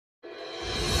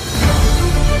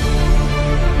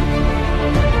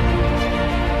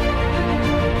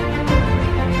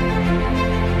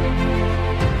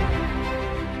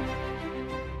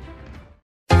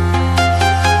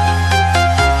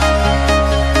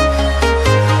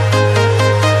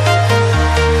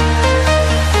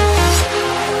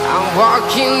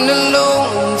walking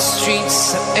alone, the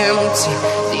streets are empty.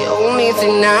 The only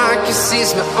thing I can see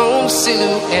is my own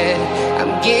silhouette.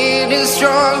 I'm getting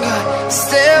stronger,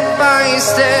 step by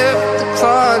step. The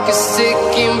clock is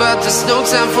ticking, but there's no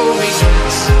time for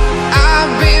regrets.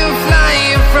 I've been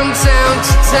flying from town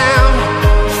to town,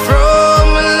 from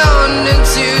London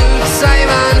to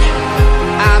Taiwan.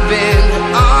 I've been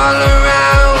all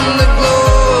around the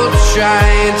globe,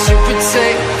 trying to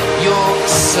protect your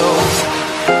soul.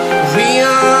 We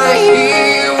are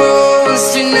heroes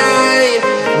tonight.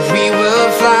 We will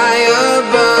fly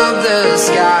above the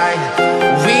sky.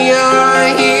 We are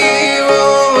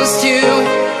heroes tonight.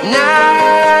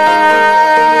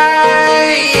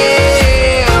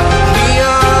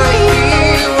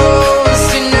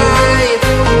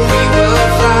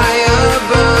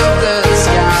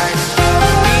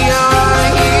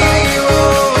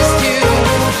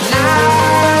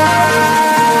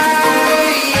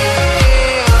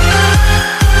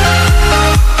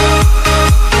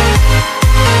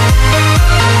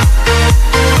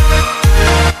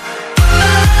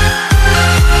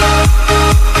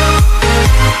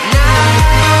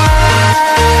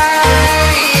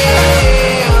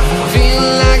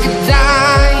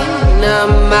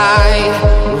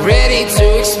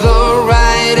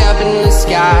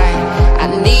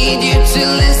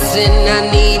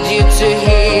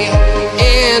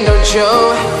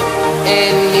 Show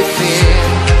any fear.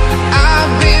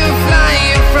 I've been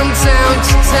flying from town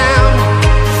to town,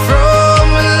 from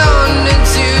London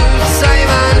to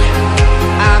Taiwan.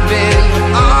 I've been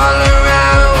all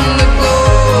around the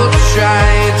globe,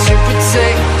 trying to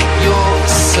protect your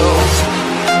soul.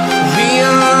 We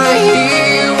are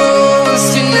heroes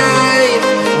tonight.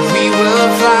 We will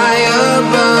fly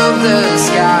above the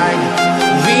sky.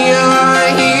 We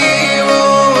are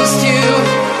heroes tonight.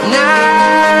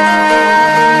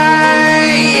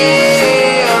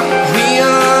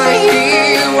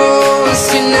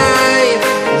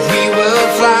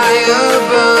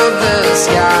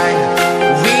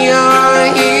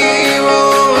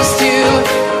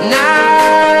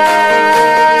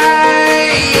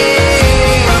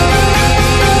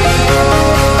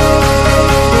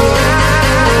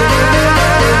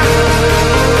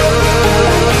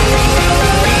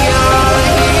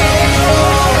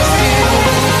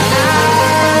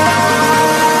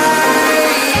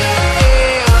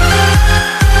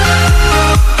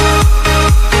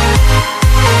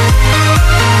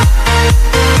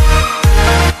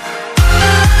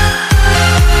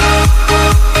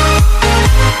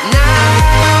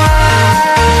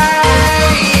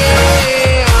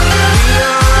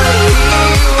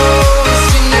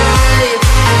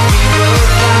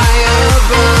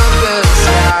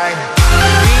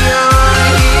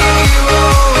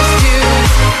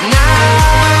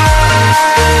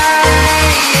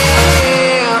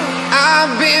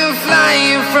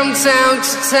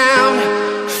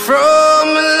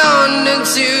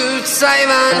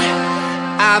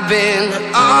 I've been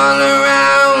all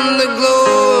around the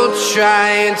globe,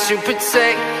 trying to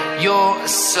protect your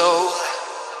soul.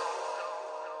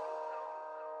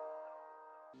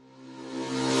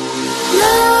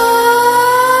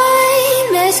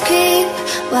 Nightmares creep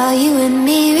while you and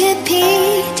me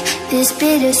repeat. This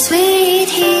bittersweet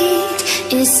heat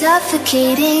is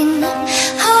suffocating.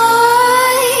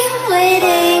 I'm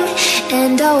waiting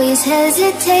and always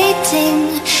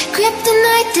hesitating.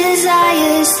 Kryptonite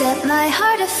desires set my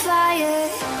heart afire.